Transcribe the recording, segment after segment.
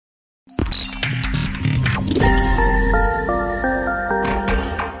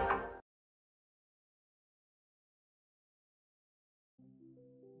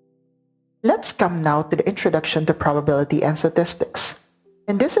Let's come now to the introduction to probability and statistics.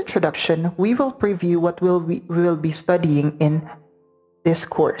 In this introduction, we will preview what we will be studying in this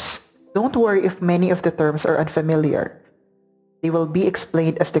course. Don't worry if many of the terms are unfamiliar. They will be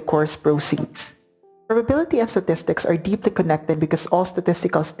explained as the course proceeds. Probability and statistics are deeply connected because all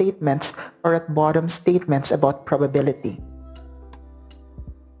statistical statements are at bottom statements about probability.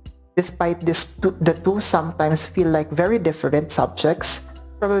 Despite the two sometimes feel like very different subjects,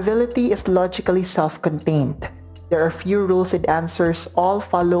 probability is logically self-contained. There are few rules and answers all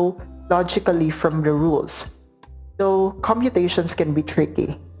follow logically from the rules, though computations can be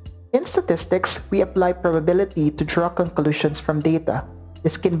tricky. In statistics, we apply probability to draw conclusions from data.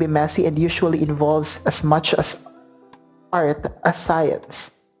 This can be messy and usually involves as much as art as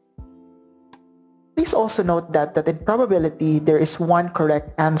science. Please also note that in probability, there is one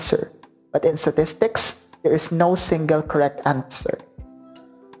correct answer, but in statistics, there is no single correct answer.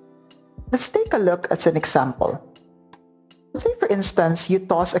 Let's take a look at an example. Let's say, for instance, you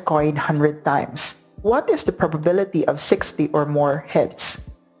toss a coin 100 times. What is the probability of 60 or more heads?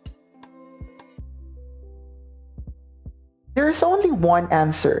 There is only one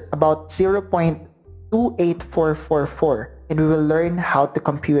answer, about 0.28444, and we will learn how to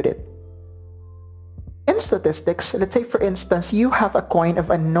compute it. In statistics, let's say, for instance, you have a coin of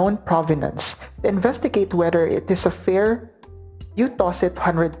unknown provenance. To investigate whether it is a fair, you toss it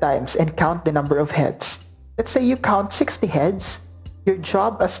 100 times and count the number of heads. Let's say you count 60 heads. Your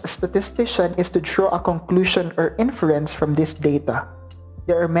job as a statistician is to draw a conclusion or inference from this data.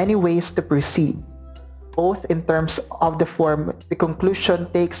 There are many ways to proceed, both in terms of the form the conclusion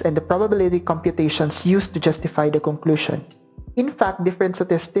takes and the probability computations used to justify the conclusion. In fact, different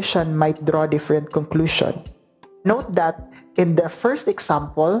statisticians might draw different conclusions. Note that in the first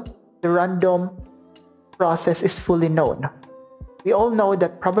example, the random process is fully known. We all know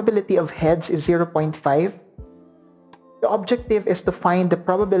that probability of heads is 0.5. The objective is to find the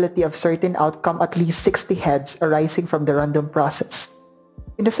probability of certain outcome at least 60 heads arising from the random process.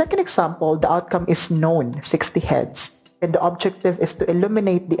 In the second example, the outcome is known, 60 heads, and the objective is to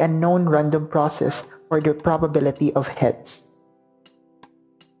eliminate the unknown random process or the probability of heads.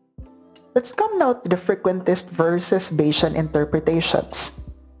 Let's come now to the frequentist versus Bayesian interpretations.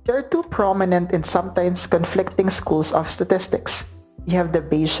 There are two prominent and sometimes conflicting schools of statistics. You have the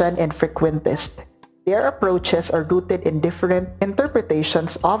Bayesian and frequentist. Their approaches are rooted in different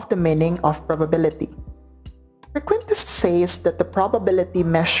interpretations of the meaning of probability. Frequentist says that the probability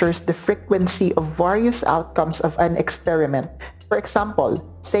measures the frequency of various outcomes of an experiment. For example,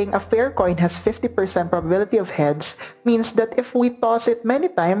 saying a fair coin has 50% probability of heads means that if we toss it many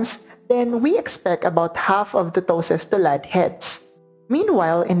times, then we expect about half of the tosses to land heads.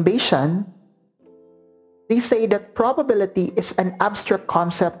 Meanwhile, in Bayesian, they say that probability is an abstract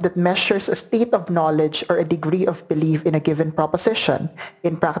concept that measures a state of knowledge or a degree of belief in a given proposition.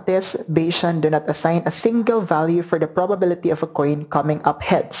 In practice, Bayesian do not assign a single value for the probability of a coin coming up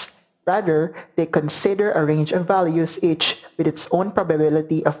heads. Rather, they consider a range of values, each with its own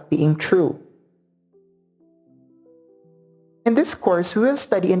probability of being true. In this course, we will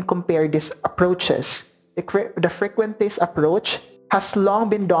study and compare these approaches. The frequentist approach has long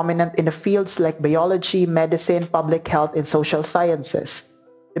been dominant in the fields like biology, medicine, public health, and social sciences.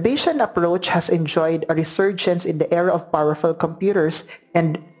 The Bayesian approach has enjoyed a resurgence in the era of powerful computers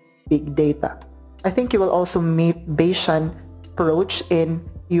and big data. I think you will also meet Bayesian approach in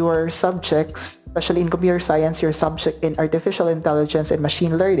your subjects, especially in computer science, your subject in artificial intelligence and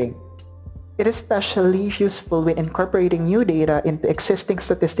machine learning. It is especially useful when incorporating new data into existing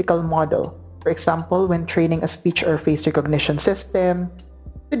statistical model. For example, when training a speech or face recognition system.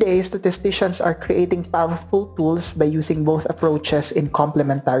 Today, statisticians are creating powerful tools by using both approaches in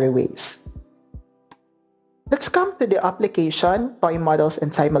complementary ways. Let's come to the application, toy models,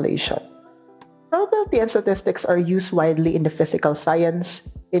 and simulation. Probability and statistics are used widely in the physical science,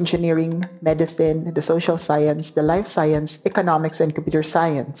 engineering, medicine, the social science, the life science, economics, and computer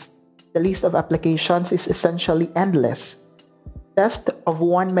science. The list of applications is essentially endless. Test of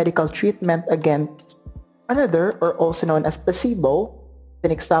one medical treatment against another, or also known as placebo, is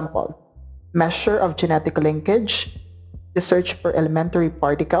an example. Measure of genetic linkage, the search for elementary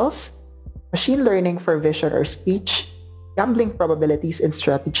particles, machine learning for vision or speech, gambling probabilities and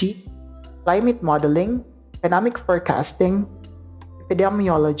strategy, climate modeling, economic forecasting,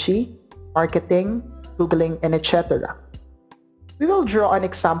 epidemiology, marketing, Googling, and etc. We will draw on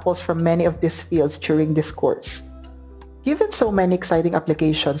examples from many of these fields during this course. Given so many exciting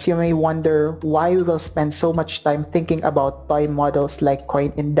applications, you may wonder why we will spend so much time thinking about toy models like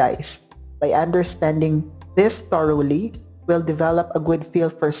coin and dice. By understanding this thoroughly, we'll develop a good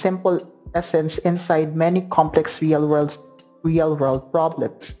feel for simple essence inside many complex real-world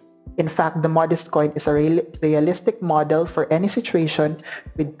problems. In fact, the modest coin is a realistic model for any situation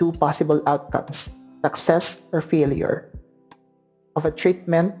with two possible outcomes, success or failure, of a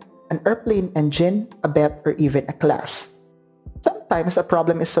treatment, an airplane engine, a bet, or even a class. Sometimes a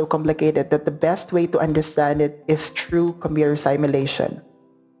problem is so complicated that the best way to understand it is through computer simulation.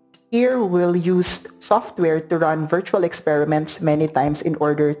 Here, we'll use software to run virtual experiments many times in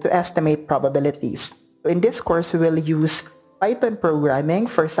order to estimate probabilities. So in this course, we will use Python programming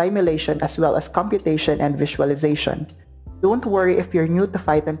for simulation as well as computation and visualization. Don't worry if you're new to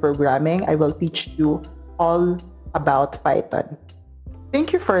Python programming, I will teach you all about Python.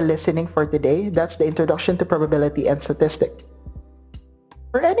 Thank you for listening for today. That's the introduction to probability and statistics.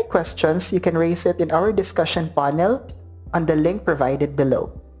 For any questions, you can raise it in our discussion panel on the link provided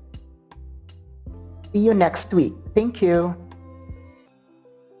below. See you next week. Thank you.